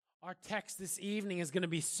Our text this evening is going to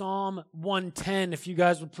be Psalm 110, if you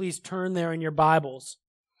guys would please turn there in your Bibles.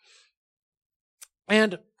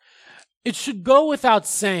 And it should go without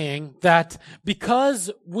saying that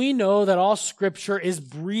because we know that all Scripture is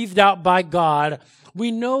breathed out by God,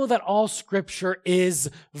 we know that all Scripture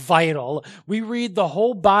is vital. We read the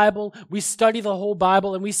whole Bible, we study the whole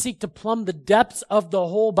Bible, and we seek to plumb the depths of the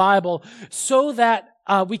whole Bible so that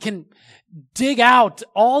we can dig out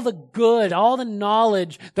all the good, all the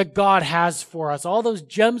knowledge that God has for us, all those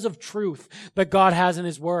gems of truth that God has in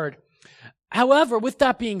His Word. However, with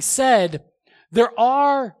that being said, there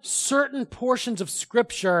are certain portions of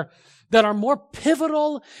Scripture that are more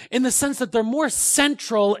pivotal in the sense that they're more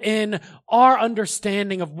central in our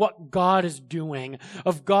understanding of what God is doing,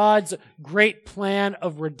 of God's great plan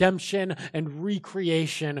of redemption and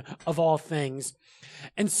recreation of all things.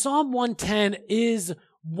 And Psalm 110 is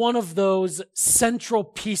one of those central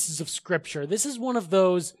pieces of Scripture. This is one of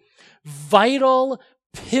those vital,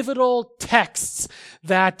 pivotal texts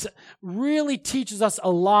that really teaches us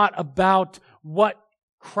a lot about what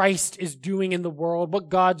Christ is doing in the world, what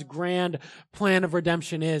God's grand plan of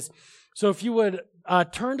redemption is. So if you would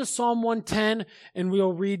turn to Psalm 110, and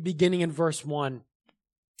we'll read beginning in verse 1.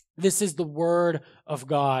 This is the word of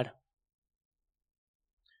God.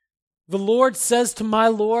 The Lord says to my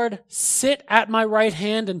Lord, sit at my right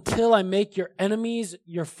hand until I make your enemies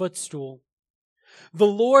your footstool. The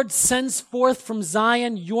Lord sends forth from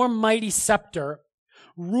Zion your mighty scepter.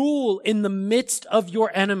 Rule in the midst of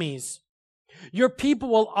your enemies. Your people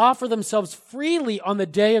will offer themselves freely on the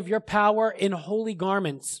day of your power in holy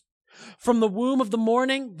garments. From the womb of the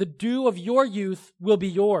morning, the dew of your youth will be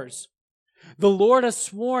yours. The Lord has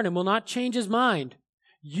sworn and will not change His mind.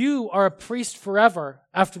 You are a priest forever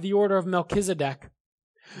after the order of Melchizedek.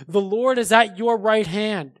 The Lord is at your right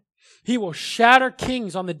hand. He will shatter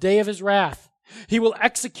kings on the day of His wrath. He will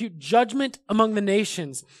execute judgment among the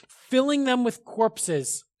nations, filling them with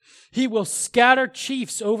corpses. He will scatter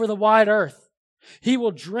chiefs over the wide earth. He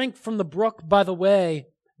will drink from the brook by the way.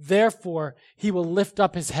 Therefore, He will lift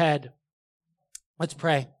up His head. Let's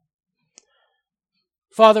pray.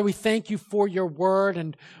 Father, we thank You for Your word,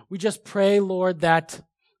 and we just pray, Lord, that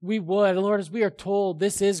we would. Lord, as we are told,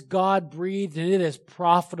 this is God-breathed and it is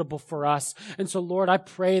profitable for us. And so, Lord, I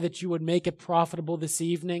pray that You would make it profitable this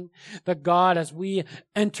evening. That God, as we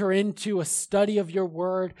enter into a study of Your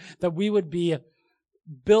word, that we would be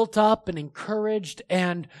built up and encouraged,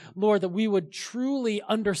 and Lord, that we would truly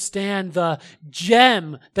understand the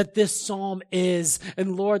gem that this psalm is,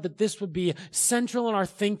 and Lord, that this would be central in our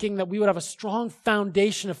thinking, that we would have a strong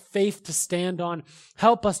foundation of faith to stand on.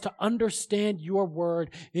 Help us to understand Your word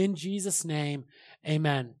in Jesus' name.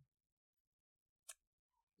 Amen.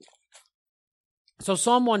 So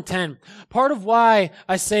Psalm 110, part of why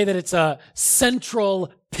I say that it's a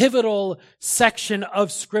central, pivotal section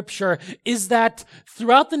of Scripture is that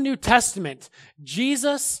throughout the New Testament,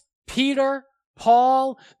 Jesus, Peter,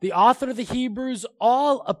 Paul, the author of the Hebrews,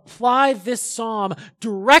 all apply this psalm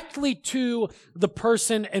directly to the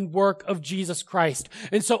person and work of Jesus Christ.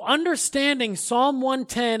 And so understanding Psalm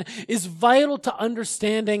 110 is vital to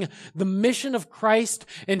understanding the mission of Christ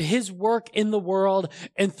and His work in the world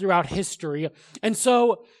and throughout history. And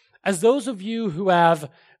so, as those of you who have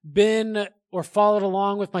been or followed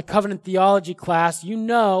along with my covenant theology class, you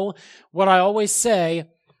know what I always say.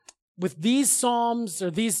 With these psalms or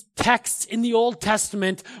these texts in the Old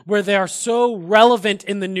Testament where they are so relevant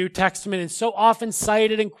in the New Testament and so often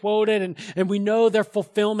cited and quoted and we know their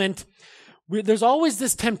fulfillment, there's always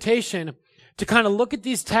this temptation to kind of look at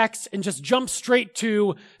these texts and just jump straight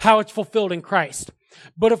to how it's fulfilled in Christ.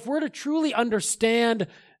 But if we're to truly understand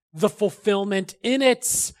the fulfillment in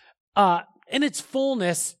its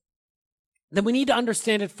fullness, then we need to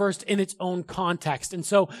understand it first in its own context. And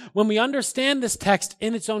so when we understand this text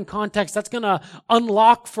in its own context, that's going to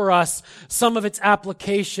unlock for us some of its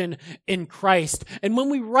application in Christ. And when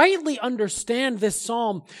we rightly understand this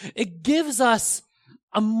psalm, it gives us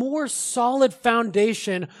a more solid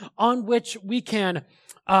foundation on which we can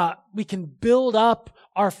build up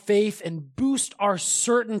our faith and boost our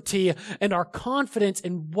certainty and our confidence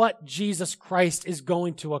in what Jesus Christ is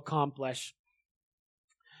going to accomplish.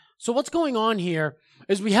 So what's going on here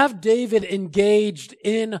is we have David engaged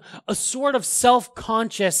in a sort of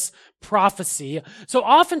self-conscious prophecy. So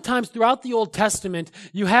oftentimes throughout the Old Testament,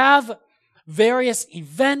 you have various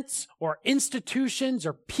events or institutions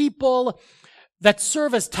or people that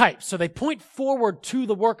serve as types. So they point forward to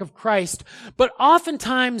the work of Christ, but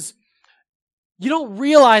oftentimes you don't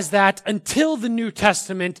realize that until the New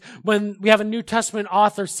Testament, when we have a New Testament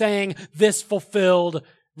author saying, this fulfilled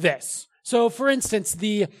this. So for instance,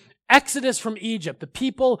 the exodus from Egypt. The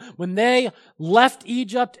people, when they left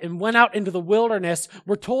Egypt and went out into the wilderness,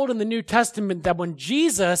 we're told in the New Testament that when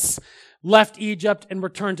Jesus left Egypt and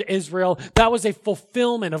returned to Israel, that was a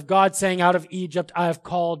fulfillment of God saying, out of Egypt I have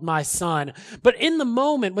called my son. But in the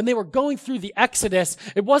moment, when they were going through the Exodus,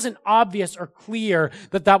 it wasn't obvious or clear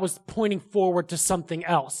that that was pointing forward to something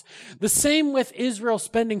else. The same with Israel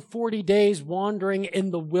spending 40 days wandering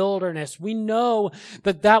in the wilderness. We know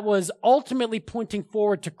that that was ultimately pointing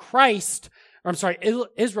forward to Christ.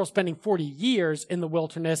 Israel spending 40 years in the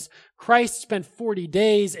wilderness. Christ spent 40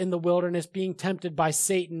 days in the wilderness being tempted by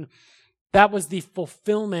Satan. That was the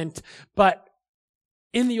fulfillment. But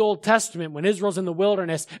in the Old Testament, when Israel's in the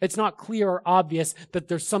wilderness, it's not clear or obvious that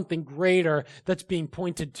there's something greater that's being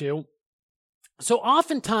pointed to. So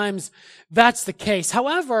oftentimes that's the case.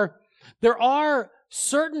 However, there are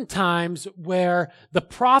certain times where the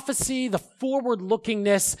prophecy, the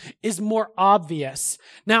forward-lookingness is more obvious.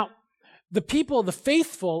 Now, the people, the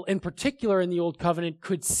faithful in particular in the Old Covenant,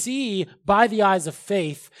 could see by the eyes of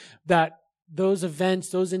faith that those events,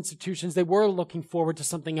 those institutions, they were looking forward to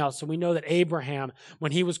something else. So we know that Abraham,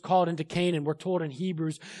 when he was called into Canaan, we're told in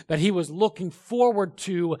Hebrews that he was looking forward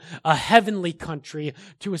to a heavenly country,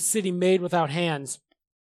 to a city made without hands.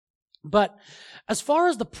 But as far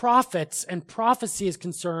as the prophets and prophecy is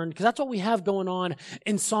concerned, because that's what we have going on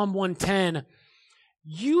in Psalm 110,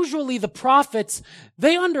 usually the prophets,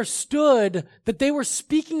 they understood that they were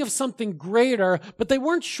speaking of something greater, but they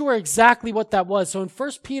weren't sure exactly what that was. So in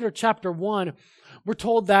 1 Peter chapter 1, we're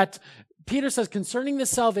told that Peter says, concerning this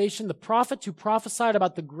salvation, the prophets who prophesied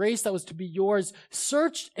about the grace that was to be yours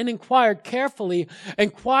searched and inquired carefully,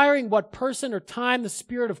 inquiring what person or time the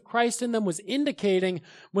Spirit of Christ in them was indicating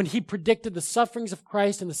when he predicted the sufferings of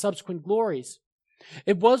Christ and the subsequent glories.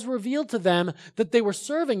 It was revealed to them that they were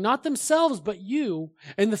serving not themselves but you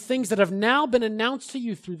in the things that have now been announced to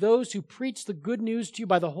you through those who preach the good news to you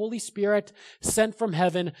by the Holy Spirit sent from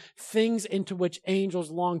heaven, things into which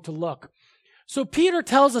angels long to look. So Peter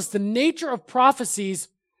tells us the nature of prophecies.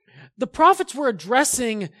 The prophets were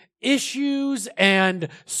addressing issues and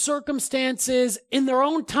circumstances in their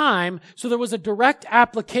own time, so there was a direct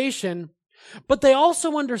application. But they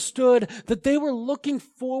also understood that they were looking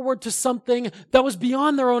forward to something that was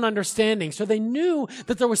beyond their own understanding. So they knew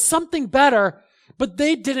that there was something better, but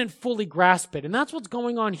they didn't fully grasp it. And that's what's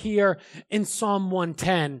going on here in Psalm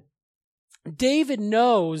 110. David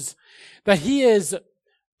knows that he is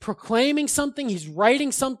proclaiming something, he's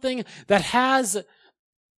writing something that has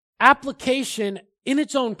application in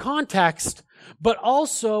its own context, but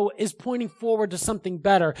also is pointing forward to something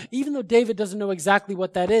better, even though David doesn't know exactly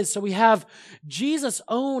what that is. So we have Jesus'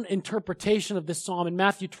 own interpretation of this psalm in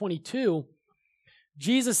Matthew 22.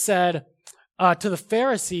 Jesus said to the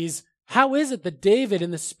Pharisees, how is it that David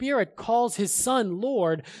in the Spirit calls his son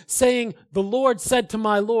Lord, saying, the Lord said to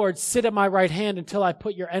my Lord, sit at my right hand until I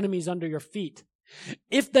put your enemies under your feet?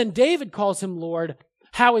 If then David calls him Lord,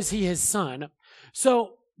 how is he his son?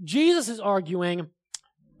 So Jesus is arguing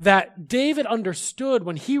that David understood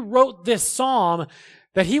when he wrote this psalm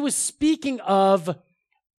that he was speaking of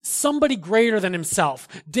somebody greater than himself.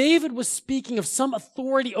 David was speaking of some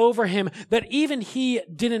authority over him that even he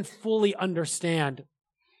didn't fully understand.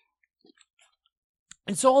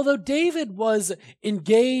 And so although David was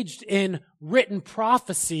engaged in written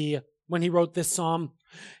prophecy when he wrote this psalm,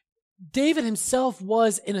 David himself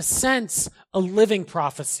was, in a sense, a living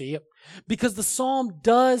prophecy, because the psalm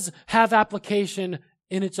does have application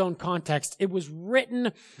in its own context. It was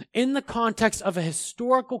written in the context of a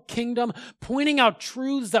historical kingdom, pointing out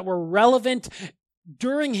truths that were relevant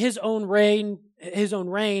during his own reign,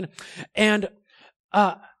 and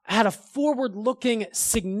had a forward-looking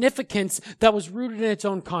significance that was rooted in its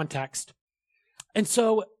own context. And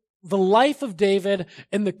so the life of David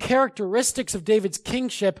and the characteristics of David's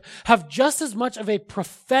kingship have just as much of a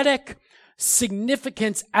prophetic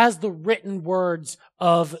significance as the written words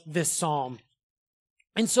of this psalm.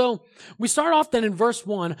 And so we start off then in verse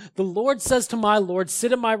 1, the Lord says to my Lord,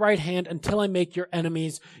 sit at my right hand until I make your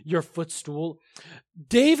enemies your footstool.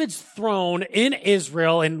 David's throne in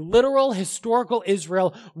Israel, in literal historical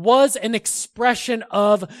Israel, was an expression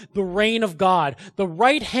of the reign of God. The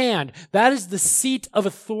right hand, that is the seat of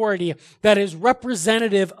authority that is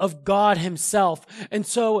representative of God himself. And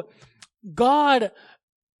so God,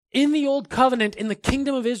 in the Old Covenant, in the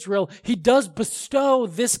kingdom of Israel, he does bestow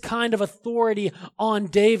this kind of authority on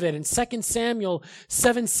David. In 2 Samuel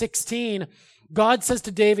 7:16, God says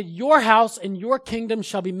to David, your house and your kingdom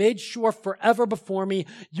shall be made sure forever before me.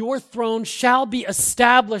 Your throne shall be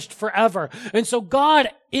established forever. And so God,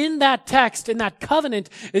 in that text, in that covenant,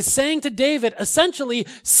 is saying to David, essentially,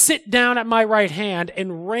 sit down at my right hand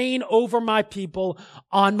and reign over my people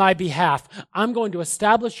on my behalf. I'm going to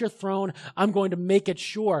establish your throne. I'm going to make it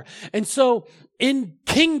sure. And so, in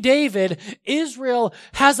King David, Israel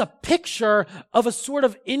has a picture of a sort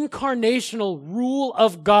of incarnational rule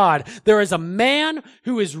of God. There is a man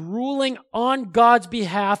who is ruling on God's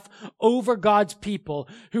behalf over God's people,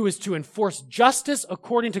 who is to enforce justice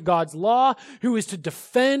according to God's law, who is to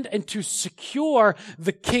defend and to secure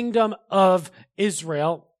the kingdom of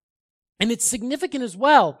Israel. And it's significant as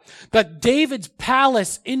well that David's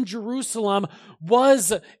palace in Jerusalem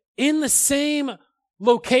was in the same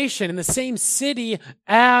location, in the same city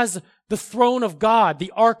as the throne of God,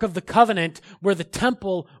 the Ark of the Covenant, where the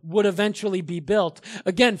temple would eventually be built.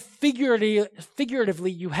 Again,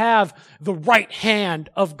 figuratively, you have the right hand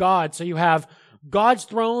of God. So you have God's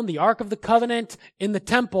throne, the Ark of the Covenant in the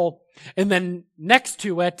temple, and then next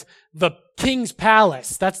to it, the king's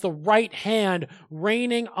palace. That's the right hand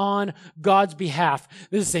reigning on God's behalf.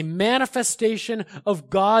 This is a manifestation of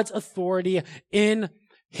God's authority in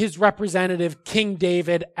his representative, King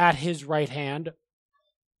David, at his right hand.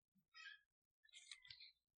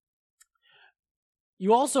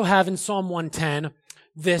 You also have in Psalm 110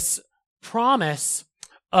 this promise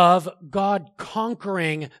of God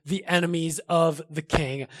conquering the enemies of the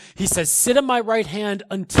king. He says, sit at my right hand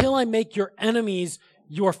until I make your enemies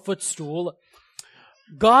your footstool.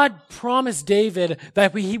 God promised David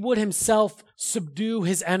that he would himself subdue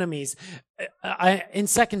his enemies. In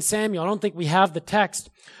 2 Samuel, I don't think we have the text,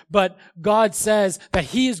 but God says that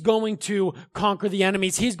he is going to conquer the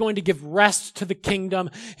enemies. He's going to give rest to the kingdom.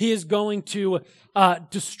 He is going to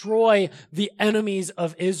destroy the enemies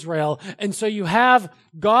of Israel. And so you have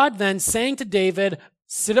God then saying to David,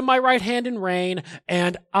 sit at my right hand and reign,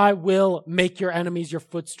 and I will make your enemies your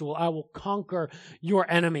footstool. I will conquer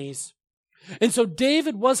your enemies. And so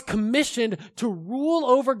David was commissioned to rule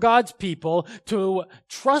over God's people, to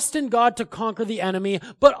trust in God to conquer the enemy,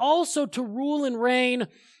 but also to rule and reign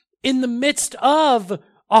in the midst of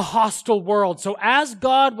a hostile world. So as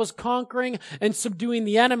God was conquering and subduing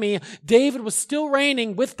the enemy, David was still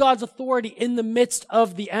reigning with God's authority in the midst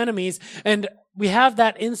of the enemies. And we have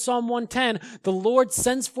that in Psalm 110. The Lord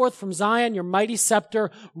sends forth from Zion your mighty scepter,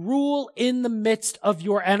 rule in the midst of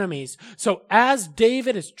your enemies. So as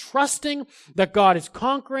David is trusting that God is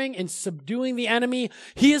conquering and subduing the enemy,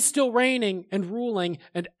 he is still reigning and ruling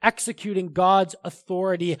and executing God's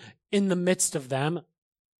authority in the midst of them.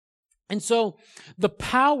 And so the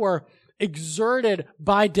power exerted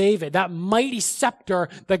by David, that mighty scepter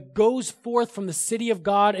that goes forth from the city of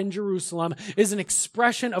God in Jerusalem, is an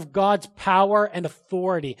expression of God's power and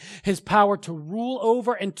authority, his power to rule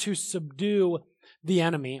over and to subdue the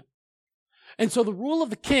enemy. And so the rule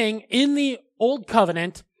of the king in the Old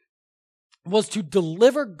Covenant was to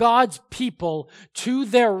deliver God's people to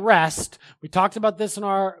their rest. We talked about this in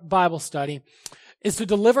our Bible study, is to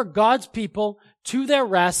deliver God's people to their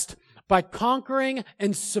rest by conquering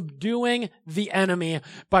and subduing the enemy,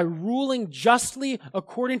 by ruling justly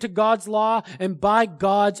according to God's law and by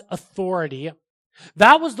God's authority.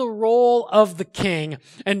 That was the role of the king.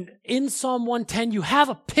 And in Psalm 110, you have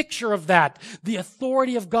a picture of that, the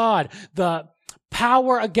authority of God, the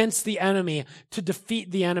power against the enemy to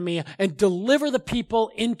defeat the enemy and deliver the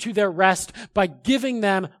people into their rest by giving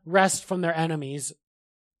them rest from their enemies.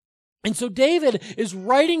 And so David is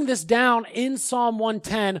writing this down in Psalm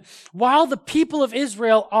 110 while the people of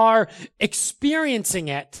Israel are experiencing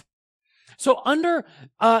it. So under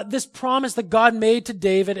this promise that God made to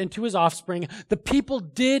David and to his offspring, the people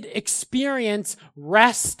did experience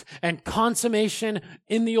rest and consummation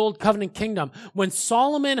in the Old Covenant kingdom. When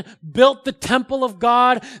Solomon built the temple of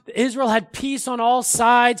God, Israel had peace on all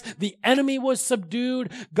sides. The enemy was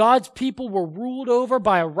subdued. God's people were ruled over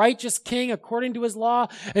by a righteous king according to his law.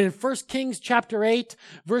 And in 1 Kings chapter 8,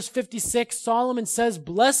 verse 56, Solomon says,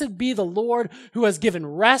 "Blessed be the Lord who has given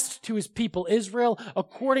rest to his people Israel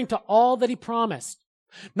according to all that he promised.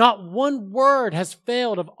 Not one word has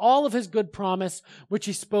failed of all of his good promise, which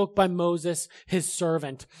he spoke by Moses, his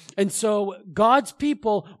servant." And so God's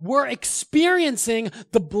people were experiencing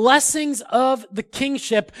the blessings of the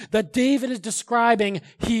kingship that David is describing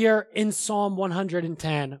here in Psalm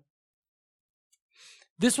 110.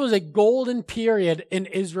 This was a golden period in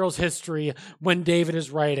Israel's history when David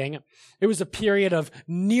is writing. It was a period of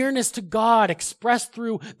nearness to God expressed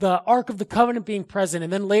through the Ark of the Covenant being present,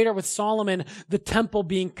 and then later with Solomon, the temple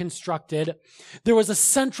being constructed. There was a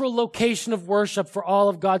central location of worship for all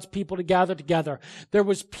of God's people to gather together. There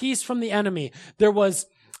was peace from the enemy. There was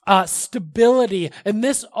stability. And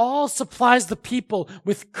this all supplies the people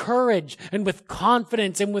with courage and with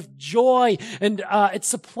confidence and with joy. And it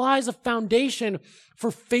supplies a foundation for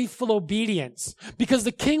faithful obedience, because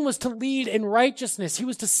the king was to lead in righteousness. He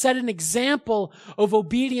was to set an example of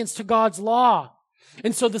obedience to God's law.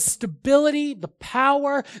 And so the stability, the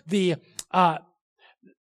power, the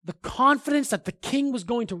confidence that the king was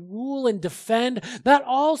going to rule and defend, that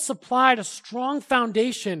all supplied a strong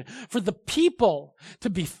foundation for the people to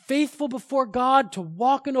be faithful before God, to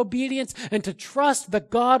walk in obedience, and to trust that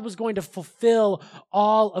God was going to fulfill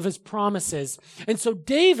all of his promises. And so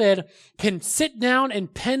David can sit down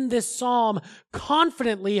and pen this psalm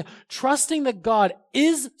confidently, trusting that God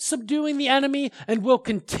is subduing the enemy and will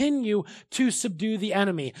continue to subdue the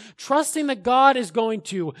enemy. Trusting that God is going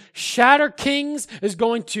to shatter kings, is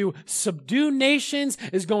going to subdue nations,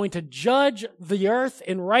 is going to judge the earth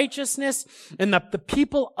in righteousness, and that the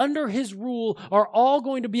people under his rule are all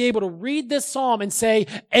going to be able to read this psalm and say,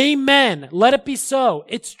 "Amen, let it be so,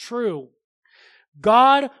 it's true."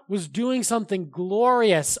 God was doing something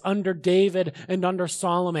glorious under David and under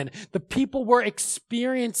Solomon. The people were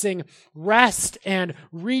experiencing rest and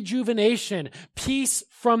rejuvenation, peace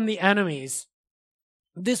from the enemies.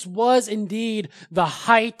 This was indeed the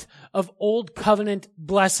height of Old Covenant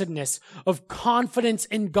blessedness, of confidence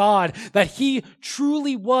in God, that he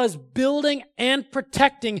truly was building and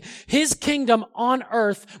protecting his kingdom on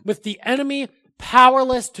earth with the enemy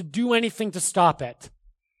powerless to do anything to stop it.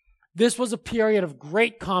 This was a period of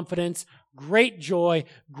great confidence, great joy,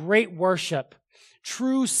 great worship.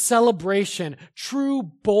 True celebration, true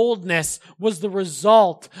boldness was the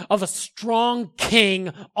result of a strong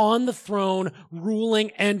king on the throne,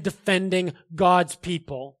 ruling and defending God's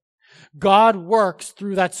people. God works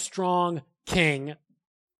through that strong king.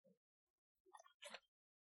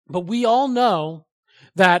 But we all know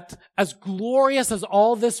that as glorious as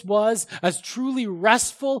all this was, as truly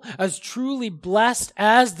restful, as truly blessed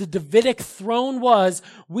as the Davidic throne was,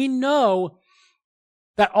 we know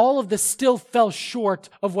that all of this still fell short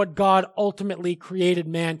of what God ultimately created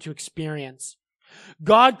man to experience.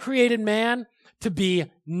 God created man to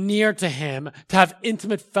be near to him, to have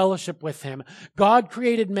intimate fellowship with him. God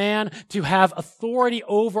created man to have authority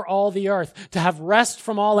over all the earth, to have rest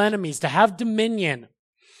from all enemies, to have dominion.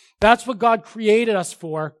 That's what God created us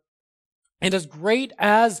for. And as great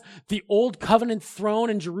as the Old Covenant throne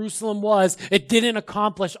in Jerusalem was, it didn't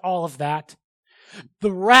accomplish all of that.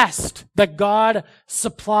 The rest that God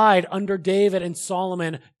supplied under David and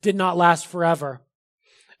Solomon did not last forever.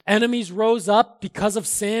 Enemies rose up because of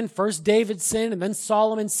sin. First David's sin and then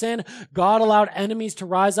Solomon's sin. God allowed enemies to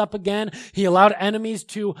rise up again. He allowed enemies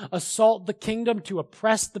to assault the kingdom, to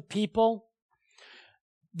oppress the people.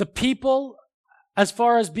 The people, as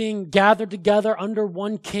far as being gathered together under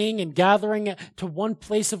one king and gathering to one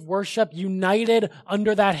place of worship, united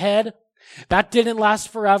under that head, that didn't last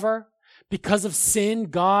forever. Because of sin,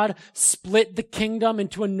 God split the kingdom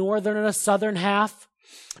into a northern and a southern half.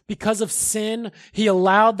 Because of sin, he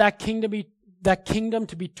allowed that kingdom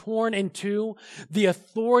to be torn in two. The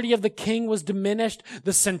authority of the king was diminished.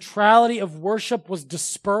 The centrality of worship was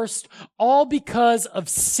dispersed, all because of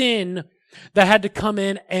sin that had to come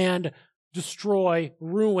in and destroy,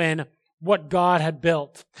 ruin what God had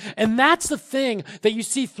built. And that's the thing that you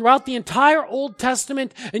see throughout the entire Old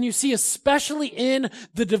Testament, and you see especially in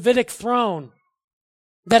the Davidic throne,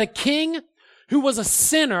 that a king who was a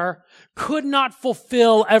sinner could not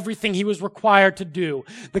fulfill everything he was required to do.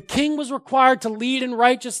 The king was required to lead in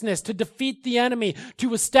righteousness, to defeat the enemy,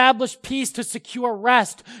 to establish peace, to secure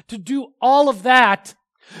rest, to do all of that.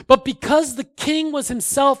 But because the king was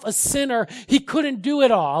himself a sinner, he couldn't do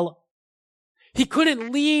it all. He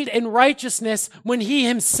couldn't lead in righteousness when he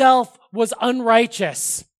himself was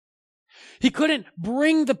unrighteous. He couldn't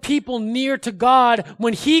bring the people near to God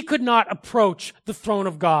when he could not approach the throne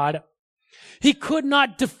of God. He could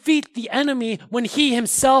not defeat the enemy when he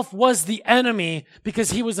himself was the enemy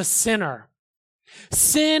because he was a sinner.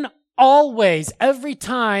 Sin always, every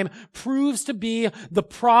time, proves to be the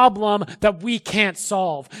problem that we can't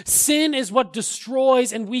solve. Sin is what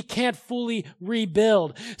destroys and we can't fully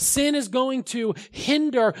rebuild. Sin is going to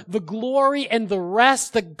hinder the glory and the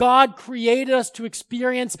rest that God created us to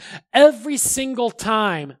experience every single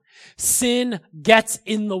time. Sin gets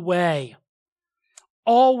in the way.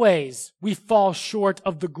 Always we fall short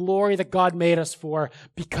of the glory that God made us for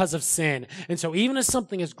because of sin. And so even as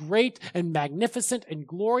something as great and magnificent and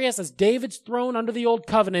glorious as David's throne under the Old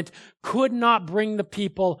Covenant could not bring the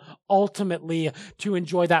people ultimately to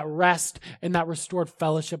enjoy that rest and that restored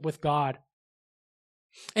fellowship with God.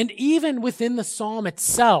 And even within the psalm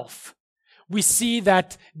itself, we see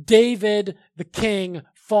that David, the king,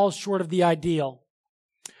 falls short of the ideal.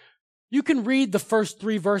 You can read the first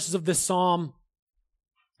 3 verses of this psalm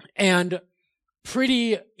and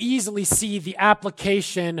pretty easily see the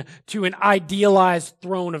application to an idealized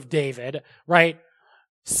throne of David, right?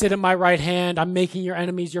 Sit at my right hand. I'm making your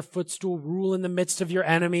enemies your footstool. Rule in the midst of your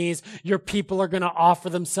enemies. Your people are going to offer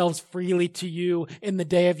themselves freely to you in the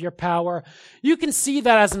day of your power. You can see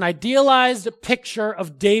that as an idealized picture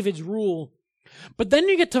of David's rule. But then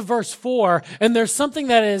you get to verse 4, and there's something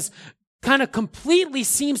that is kind of completely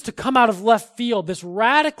seems to come out of left field, this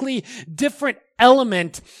radically different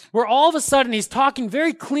element where all of a sudden he's talking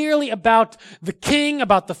very clearly about the king,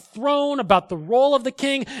 about the throne, about the role of the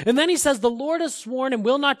king. And then he says, the Lord has sworn and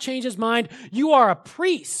will not change his mind. You are a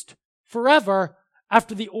priest forever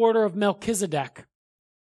after the order of Melchizedek.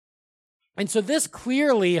 And so this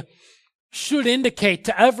clearly should indicate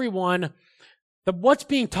to everyone that what's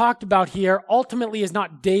being talked about here ultimately is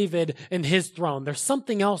not David and his throne. There's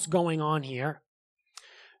something else going on here.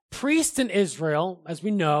 Priests in Israel, as we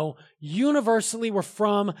know, universally were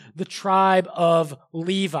from the tribe of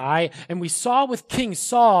Levi. And we saw with King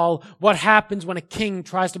Saul what happens when a king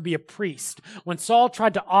tries to be a priest. When Saul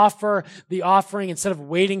tried to offer the offering instead of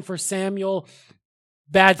waiting for Samuel,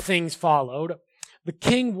 bad things followed. The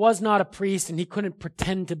king was not a priest and he couldn't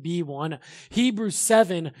pretend to be one. Hebrews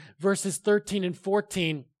 7 verses 13 and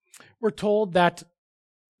 14, we're told that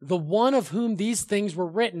the one of whom these things were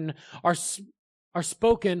written are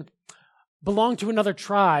spoken belong to another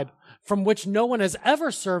tribe from which no one has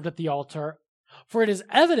ever served at the altar. For it is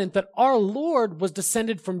evident that our Lord was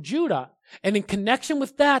descended from Judah. And in connection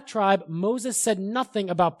with that tribe, Moses said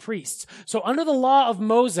nothing about priests. So under the law of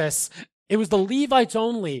Moses, it was the Levites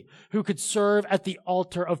only who could serve at the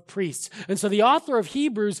altar of priests. And so the author of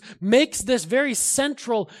Hebrews makes this very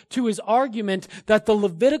central to his argument that the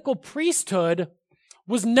Levitical priesthood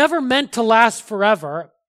was never meant to last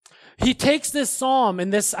forever. He takes this psalm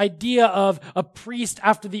and this idea of a priest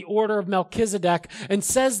after the order of Melchizedek and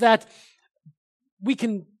says that we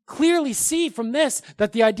can clearly see from this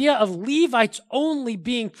that the idea of Levites only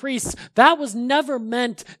being priests, that was never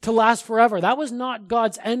meant to last forever. That was not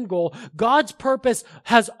God's end goal. God's purpose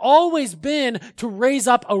has always been to raise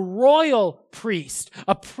up a royal priest,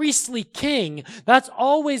 a priestly king. That's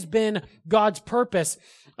always been God's purpose.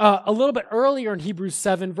 A little bit earlier in Hebrews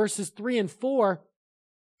 7, verses 3 and 4,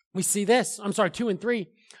 we see this. 2 and 3.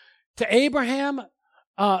 To Abraham,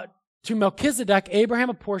 to Melchizedek, Abraham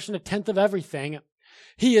apportioned 1/10 of everything.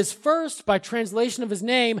 He is first, by translation of his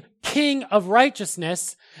name, King of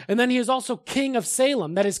Righteousness, and then he is also King of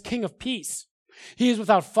Salem, that is, King of Peace. He is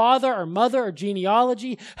without father or mother or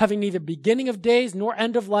genealogy, having neither beginning of days nor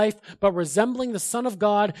end of life, but resembling the Son of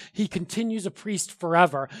God, he continues a priest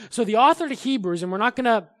forever. So the author to Hebrews, and we're not going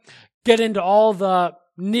to get into all the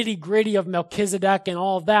nitty-gritty of Melchizedek and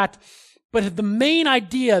all of that, but the main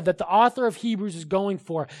idea that the author of Hebrews is going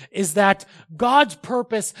for is that God's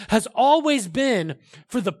purpose has always been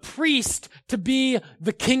for the priest to be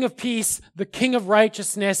the King of Peace, the King of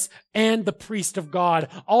Righteousness, and the priest of God,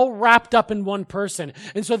 all wrapped up in one person.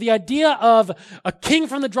 And so the idea of a king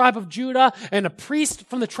from the tribe of Judah and a priest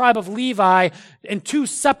from the tribe of Levi in 2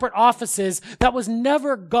 separate offices, that was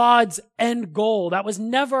never God's end goal. That was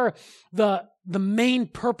never the main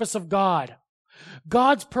purpose of God.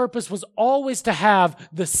 God's purpose was always to have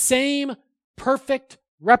the same perfect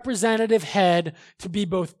representative head to be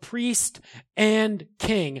both priest and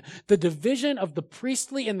king. The division of the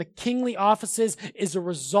priestly and the kingly offices is a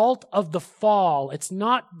result of the fall. It's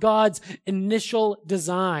not God's initial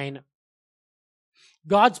design.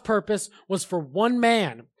 God's purpose was for one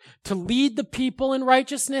man to lead the people in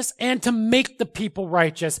righteousness and to make the people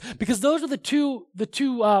righteous, because those are the two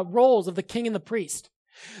roles of the king and the priest.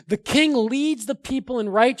 The king leads the people in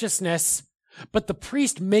righteousness, but the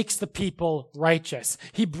priest makes the people righteous.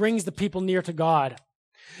 He brings the people near to God.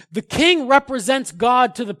 The king represents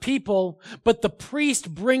God to the people, but the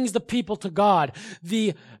priest brings the people to God.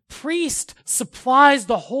 The priest supplies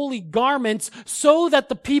the holy garments so that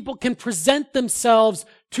the people can present themselves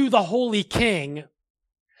to the holy king.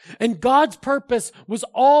 And God's purpose was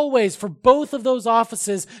always for both of those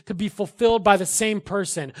offices to be fulfilled by the same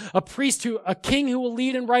person. A king who will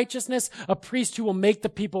lead in righteousness, a priest who will make the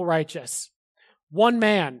people righteous. One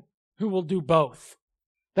man who will do both.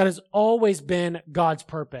 That has always been God's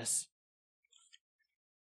purpose.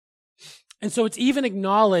 And so it's even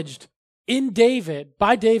acknowledged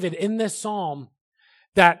by David in this psalm,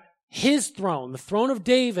 that his throne, the throne of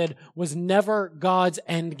David, was never God's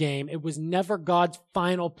end game. It was never God's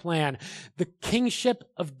final plan. The kingship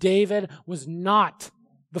of David was not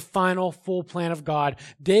the final full plan of God.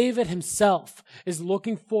 David himself is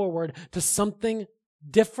looking forward to something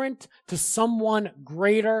different to someone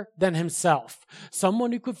greater than himself,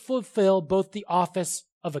 someone who could fulfill both the office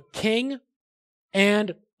of a king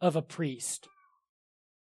and of a priest.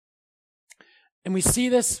 And we see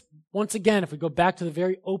this once again, if we go back to the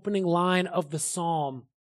very opening line of the psalm.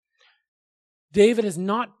 David is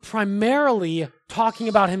not primarily talking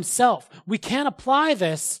about himself. We can apply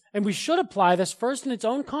this, and we should apply this first in its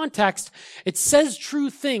own context. It says true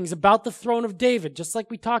things about the throne of David, just like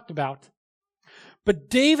we talked about. But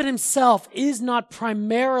David himself is not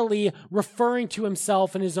primarily referring to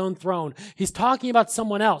himself and his own throne. He's talking about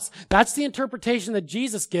someone else. That's the interpretation that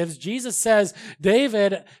Jesus gives. Jesus says,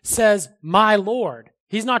 David says, my Lord.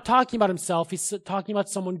 He's not talking about himself. He's talking about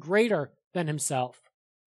someone greater than himself.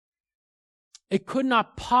 It could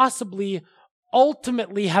not possibly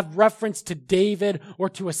ultimately have reference to David or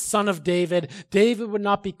to a son of David. David would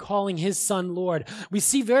not be calling his son Lord. We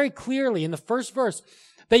see very clearly in the first verse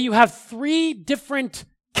that you have three different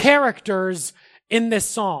characters in this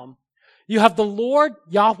psalm. You have the Lord,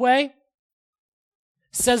 Yahweh,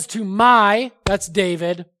 says to that's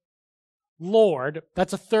David, Lord,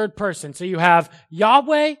 that's a third person. So you have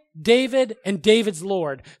Yahweh, David, and David's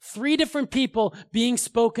Lord. Three different people being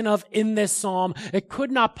spoken of in this psalm. It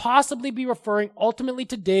could not possibly be referring ultimately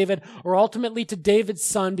to David or ultimately to David's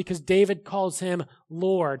son because David calls him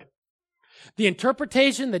Lord. The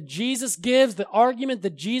interpretation that Jesus gives, the argument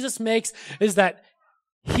that Jesus makes is that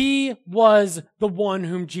he was the one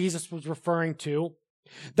whom Jesus was referring to.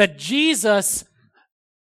 That Jesus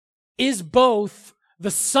is both the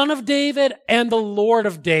son of David and the Lord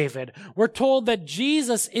of David. We're told that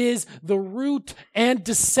Jesus is the root and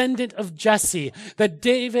descendant of Jesse.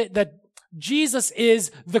 That Jesus is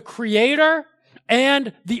the creator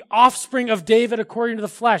and the offspring of David according to the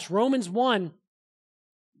flesh. Romans 1,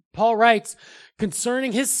 Paul writes,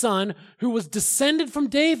 concerning his son, who was descended from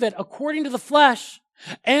David according to the flesh,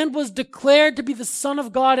 and was declared to be the Son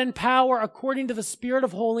of God in power according to the Spirit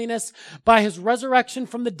of holiness by his resurrection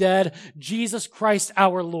from the dead, Jesus Christ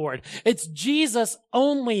our Lord. It's Jesus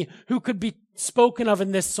only who could be spoken of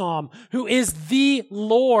in this psalm, who is the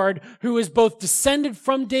Lord, who is both descended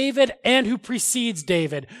from David and who precedes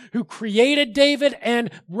David, who created David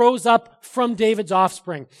and rose up from David's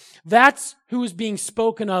offspring. That's who is being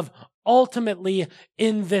spoken of ultimately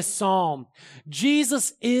in this psalm.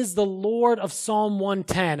 Jesus is the Lord of Psalm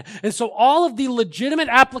 110. And so all of the legitimate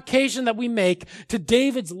application that we make to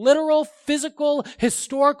David's literal, physical,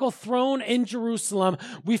 historical throne in Jerusalem,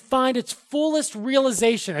 we find its fullest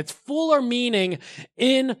realization, its fuller meaning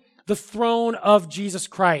in the throne of Jesus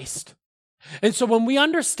Christ. And so when we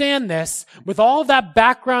understand this, with all of that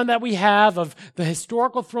background that we have of the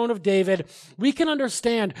historical throne of David, we can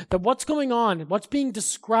understand that what's going on, what's being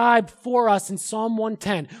described for us in Psalm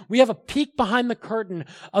 110, we have a peek behind the curtain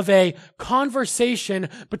of a conversation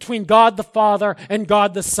between God the Father and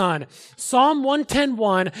God the Son. Psalm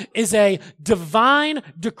 110:1 is a divine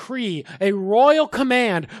decree, a royal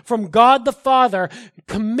command from God the Father,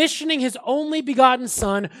 commissioning his only begotten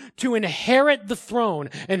Son to inherit the throne,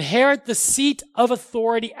 inherit the seat of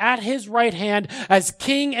authority at his right hand as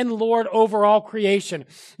King and Lord over all creation.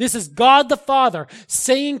 This is God the Father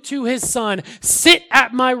saying to his Son, sit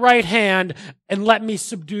at my right hand and let me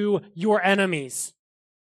subdue your enemies.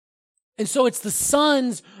 And so it's the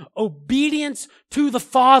Son's obedience to the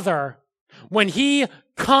Father when he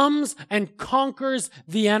comes and conquers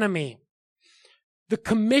the enemy. The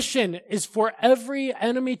commission is for every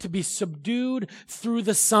enemy to be subdued through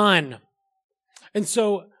the Son. And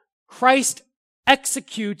so Christ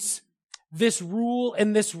executes this rule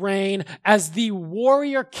and this reign as the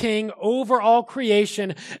warrior king over all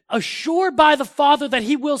creation, assured by the Father that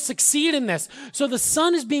he will succeed in this. So the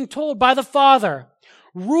Son is being told by the Father,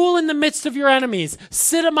 rule in the midst of your enemies,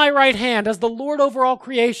 sit at my right hand as the Lord over all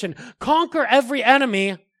creation, conquer every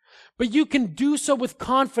enemy, but you can do so with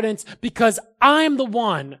confidence because I'm the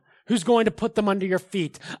one who's going to put them under your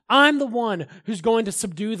feet. I'm the one who's going to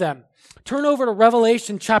subdue them. Turn over to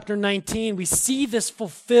Revelation chapter 19. We see this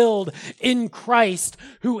fulfilled in Christ,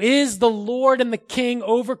 who is the Lord and the King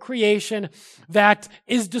over creation that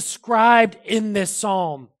is described in this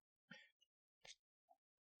psalm.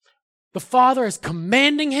 The Father is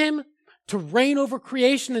commanding him to reign over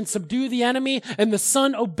creation and subdue the enemy, and the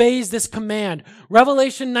Son obeys this command.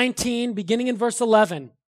 Revelation 19, beginning in verse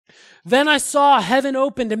 11. Then I saw heaven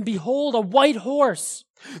opened, and behold, a white horse.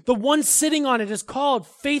 The one sitting on it is called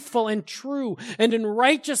Faithful and True, and in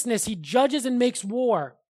righteousness he judges and makes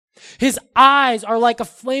war. His eyes are like a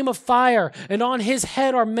flame of fire, and on his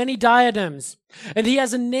head are many diadems. And he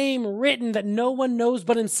has a name written that no one knows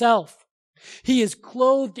but himself. He is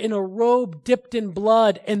clothed in a robe dipped in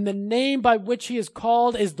blood, and the name by which he is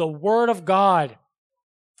called is the Word of God.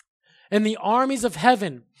 And the armies of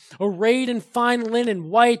heaven, arrayed in fine linen,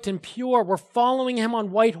 white and pure, were following him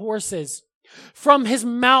on white horses. From his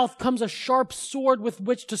mouth comes a sharp sword with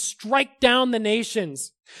which to strike down the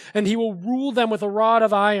nations, and he will rule them with a rod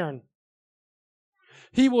of iron.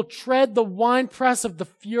 He will tread the winepress of the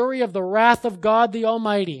fury of the wrath of God the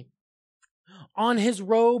Almighty. On his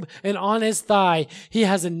robe and on his thigh, he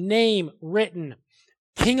has a name written,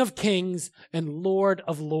 King of Kings and Lord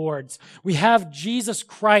of Lords. We have Jesus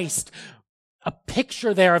Christ, a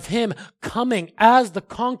picture there of him coming as the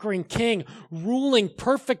conquering king, ruling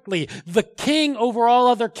perfectly, the king over all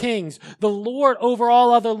other kings, the Lord over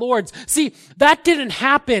all other lords. See, that didn't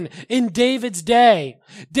happen in David's day.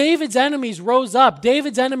 David's enemies rose up.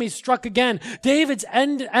 David's enemies struck again. David's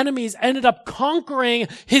enemies ended up conquering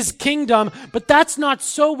his kingdom, but that's not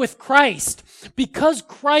so with Christ. Because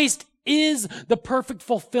Christ is the perfect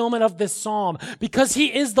fulfillment of this psalm, because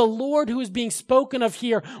he is the Lord who is being spoken of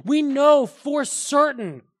here, we know for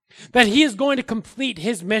certain that he is going to complete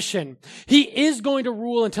his mission. He is going to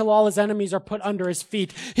rule until all his enemies are put under his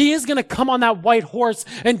feet. He is going to come on that white horse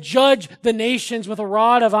and judge the nations with a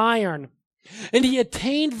rod of iron. And he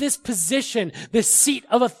attained this position, this seat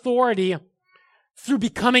of authority, through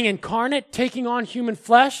becoming incarnate, taking on human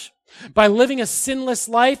flesh, by living a sinless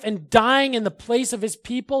life and dying in the place of his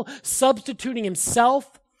people, substituting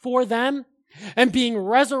himself for them, and being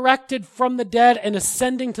resurrected from the dead and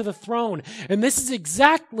ascending to the throne. And this is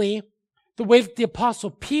exactly the way that the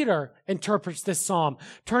Apostle Peter interprets this psalm.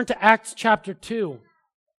 Turn to Acts chapter 2.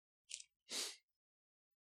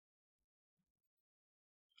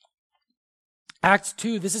 Acts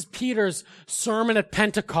 2, this is Peter's sermon at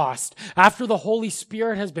Pentecost. After the Holy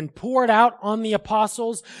Spirit has been poured out on the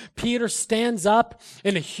apostles, Peter stands up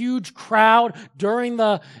in a huge crowd during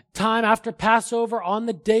the time after Passover on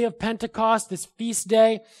the day of Pentecost, this feast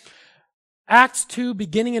day. Acts 2,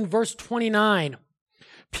 beginning in verse 29.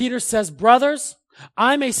 Peter says, "Brothers,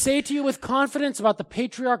 I may say to you with confidence about the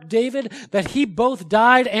patriarch David that he both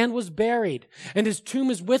died and was buried, and his tomb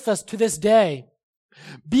is with us to this day.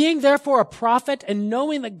 Being therefore a prophet, and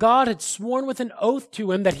knowing that God had sworn with an oath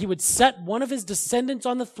to him that he would set one of his descendants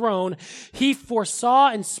on the throne, he foresaw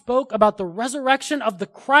and spoke about the resurrection of the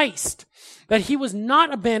Christ, that he was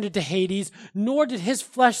not abandoned to Hades, nor did his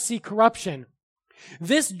flesh see corruption.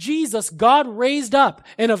 This Jesus God raised up,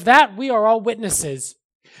 and of that we are all witnesses.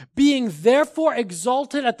 Being therefore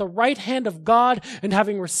exalted at the right hand of God, and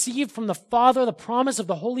having received from the Father the promise of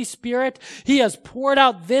the Holy Spirit, he has poured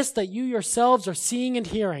out this that you yourselves are seeing and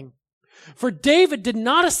hearing. For David did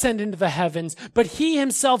not ascend into the heavens, but he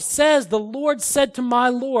himself says, the Lord said to my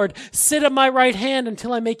Lord, sit at my right hand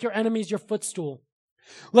until I make your enemies your footstool.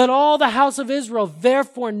 Let all the house of Israel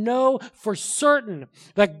therefore know for certain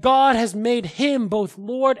that God has made him both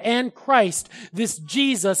Lord and Christ, this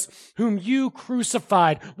Jesus whom you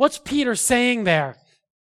crucified." What's Peter saying there?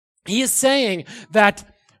 He is saying that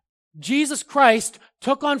Jesus Christ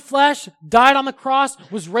took on flesh, died on the cross,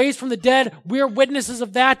 was raised from the dead. We're witnesses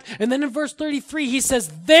of that. And then in verse 33, he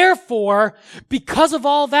says, therefore, because of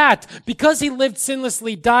all that, because he lived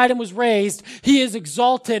sinlessly, died and was raised, he is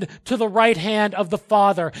exalted to the right hand of the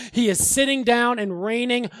Father. He is sitting down and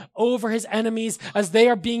reigning over his enemies as they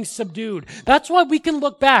are being subdued. That's why we can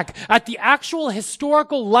look back at the actual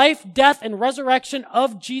historical life, death, and resurrection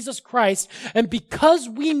of Jesus Christ. And because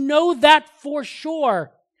we know that for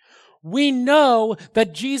sure, we know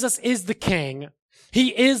that Jesus is the King.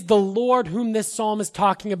 He is the Lord whom this psalm is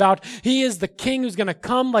talking about. He is the King who's going to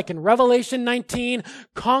come, like in Revelation 19,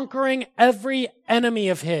 conquering every enemy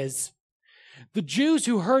of his. The Jews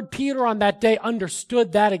who heard Peter on that day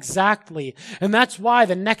understood that exactly. And that's why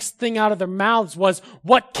the next thing out of their mouths was,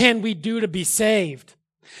 what can we do to be saved?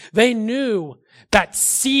 They knew that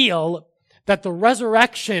seal, that the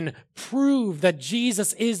resurrection proved that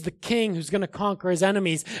Jesus is the King who's going to conquer his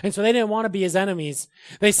enemies. And so they didn't want to be his enemies.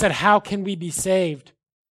 They said, how can we be saved?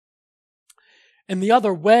 And the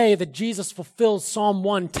other way that Jesus fulfills Psalm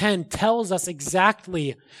 110 tells us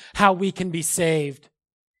exactly how we can be saved.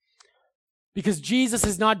 Because Jesus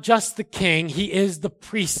is not just the King, he is the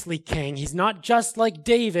priestly King. He's not just like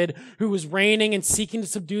David, who was reigning and seeking to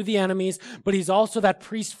subdue the enemies, but he's also that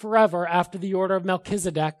priest forever after the order of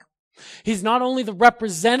Melchizedek. He's not only the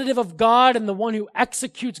representative of God and the one who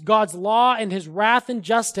executes God's law and his wrath and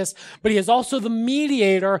justice, but he is also the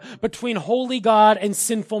mediator between holy God and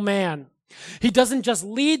sinful man. He doesn't just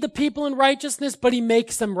lead the people in righteousness, but he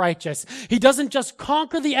makes them righteous. He doesn't just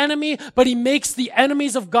conquer the enemy, but he makes the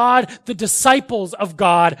enemies of God the disciples of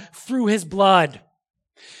God through his blood.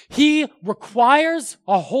 He requires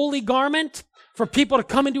a holy garment for people to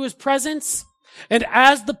come into his presence. And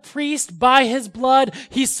as the priest, by his blood,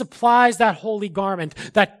 he supplies that holy garment,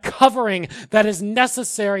 that covering that is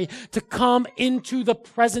necessary to come into the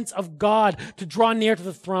presence of God, to draw near to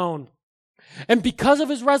the throne. And because of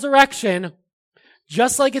his resurrection,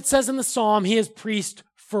 just like it says in the Psalm, he is priest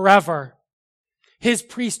forever. His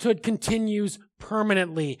priesthood continues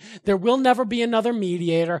permanently. There will never be another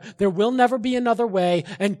mediator. There will never be another way.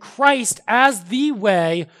 And Christ, as the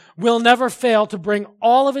way, will never fail to bring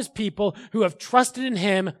all of his people who have trusted in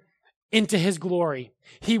him into his glory.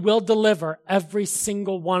 He will deliver every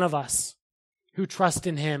single one of us who trust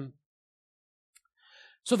in him.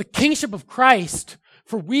 So the kingship of Christ,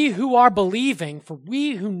 for we who are believing, for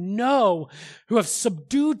we who know, who have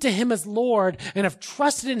subdued to him as Lord and have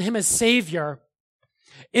trusted in him as Savior,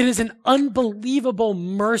 it is an unbelievable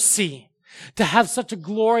mercy to have such a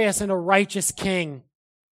glorious and a righteous king.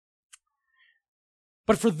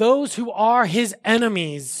 But for those who are his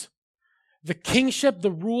enemies, the kingship,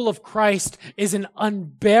 the rule of Christ is an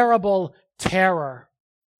unbearable terror.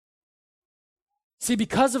 See,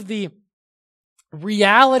 because of the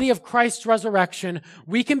reality of Christ's resurrection,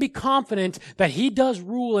 we can be confident that he does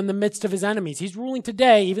rule in the midst of his enemies. He's ruling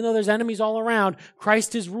today, even though there's enemies all around.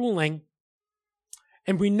 Christ is ruling.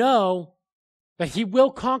 And we know that he will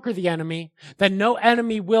conquer the enemy, that no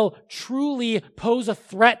enemy will truly pose a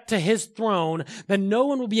threat to his throne, that no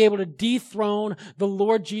one will be able to dethrone the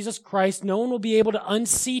Lord Jesus Christ, no one will be able to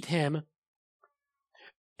unseat him.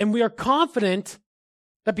 And we are confident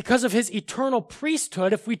that because of his eternal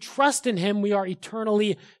priesthood, if we trust in him, we are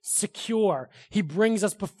eternally secure. He brings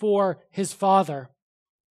us before his Father.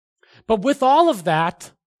 But with all of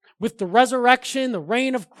that, with the resurrection, the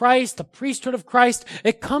reign of Christ, the priesthood of Christ,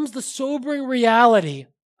 it comes the sobering reality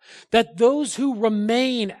that those who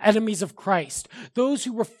remain enemies of Christ, those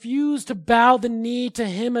who refuse to bow the knee to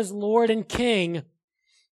him as Lord and King,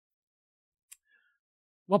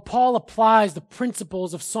 well, Paul applies the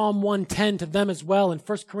principles of Psalm 110 to them as well. In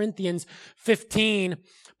 1 Corinthians 15,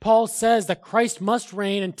 Paul says that Christ must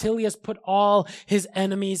reign until he has put all his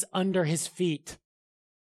enemies under his feet.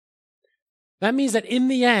 That means that in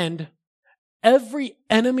the end, every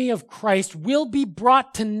enemy of Christ will be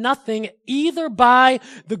brought to nothing either by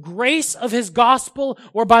the grace of his gospel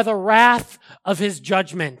or by the wrath of his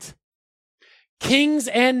judgment. Kings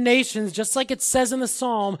and nations, just like it says in the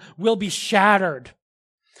Psalm, will be shattered.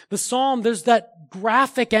 The Psalm, there's that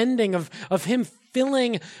graphic ending of him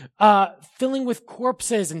filling with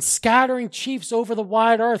corpses and scattering chiefs over the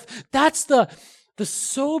wide earth. That's the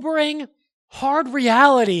sobering, hard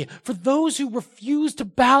reality for those who refuse to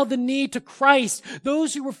bow the knee to Christ,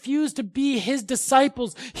 those who refuse to be his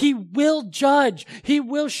disciples. He will judge. He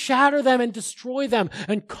will shatter them and destroy them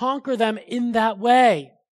and conquer them in that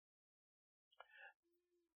way.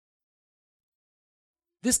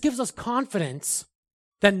 This gives us confidence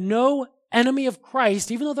that no enemy of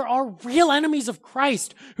Christ, even though there are real enemies of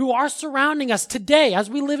Christ who are surrounding us today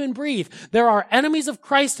as we live and breathe, there are enemies of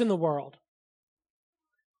Christ in the world.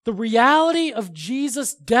 The reality of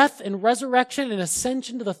Jesus' death and resurrection and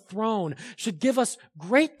ascension to the throne should give us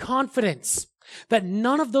great confidence that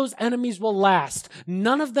none of those enemies will last.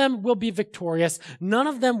 None of them will be victorious. None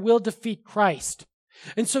of them will defeat Christ.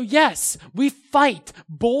 And so, yes, we fight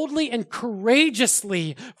boldly and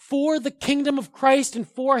courageously for the kingdom of Christ and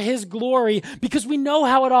for his glory because we know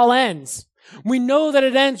how it all ends. We know that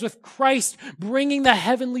it ends with Christ bringing the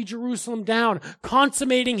heavenly Jerusalem down,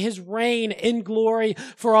 consummating his reign in glory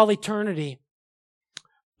for all eternity.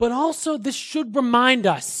 But also this should remind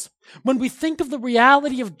us, when we think of the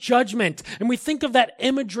reality of judgment and we think of that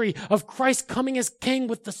imagery of Christ coming as king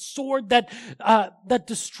with the sword that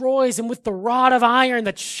destroys and with the rod of iron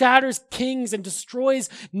that shatters kings and destroys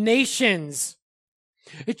nations,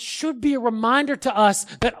 it should be a reminder to us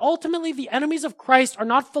that ultimately the enemies of Christ are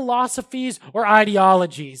not philosophies or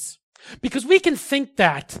ideologies. Because we can think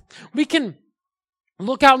that. We can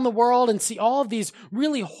look out in the world and see all of these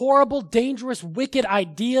really horrible, dangerous, wicked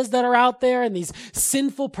ideas that are out there and these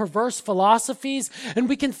sinful, perverse philosophies. And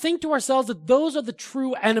we can think to ourselves that those are the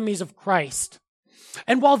true enemies of Christ.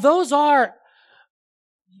 And while those are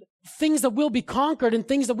things that will be conquered and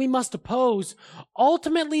things that we must oppose,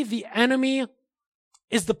 ultimately the enemy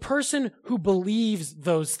is the person who believes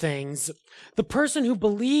those things, the person who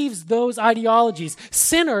believes those ideologies.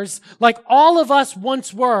 Sinners, like all of us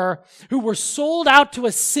once were, who were sold out to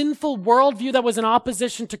a sinful worldview that was in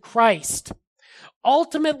opposition to Christ.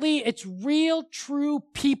 Ultimately, it's real, true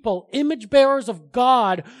people, image bearers of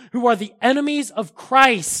God, who are the enemies of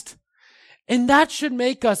Christ. And that should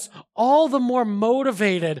make us all the more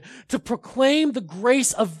motivated to proclaim the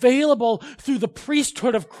grace available through the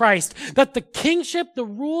priesthood of Christ. That the kingship, the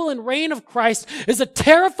rule and reign of Christ is a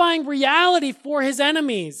terrifying reality for his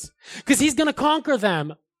enemies, because he's going to conquer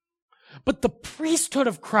them. But the priesthood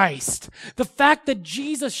of Christ, the fact that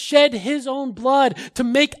Jesus shed his own blood to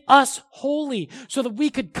make us holy so that we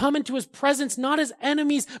could come into his presence not as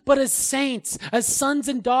enemies, but as saints, as sons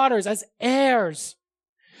and daughters, as heirs.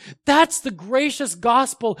 That's the gracious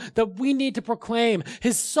gospel that we need to proclaim.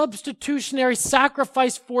 His substitutionary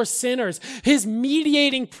sacrifice for sinners, his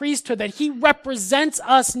mediating priesthood, that he represents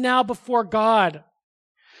us now before God.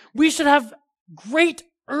 We should have great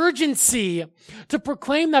urgency to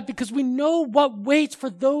proclaim that, because we know what waits for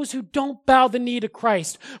those who don't bow the knee to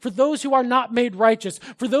Christ, for those who are not made righteous,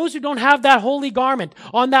 for those who don't have that holy garment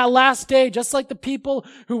on that last day, just like the people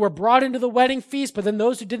who were brought into the wedding feast, but then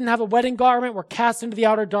those who didn't have a wedding garment were cast into the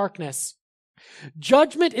outer darkness.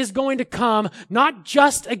 Judgment is going to come not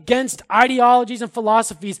just against ideologies and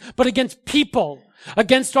philosophies, but against people,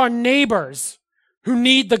 against our neighbors, who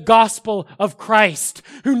need the gospel of Christ,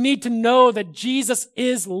 who need to know that Jesus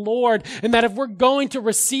is Lord, and that if we're going to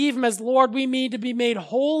receive him as Lord, we need to be made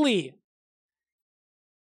holy.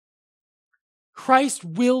 Christ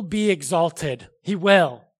will be exalted. He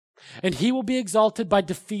will. And he will be exalted by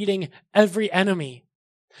defeating every enemy.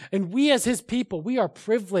 And we as his people, we are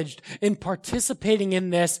privileged in participating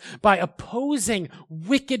in this by opposing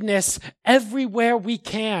wickedness everywhere we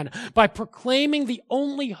can, by proclaiming the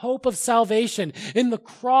only hope of salvation in the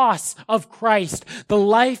cross of Christ, the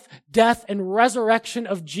life, death, and resurrection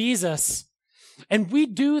of Jesus. And we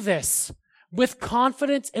do this with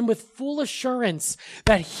confidence and with full assurance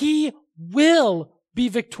that he will be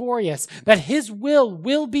victorious, that his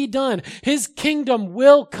will be done, his kingdom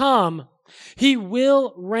will come. He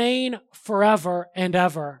will reign forever and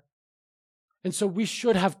ever. And so we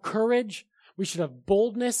should have courage, we should have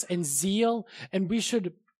boldness and zeal, and we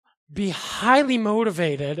should be highly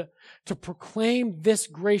motivated to proclaim this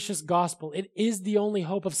gracious gospel. It is the only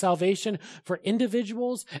hope of salvation for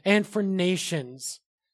individuals and for nations.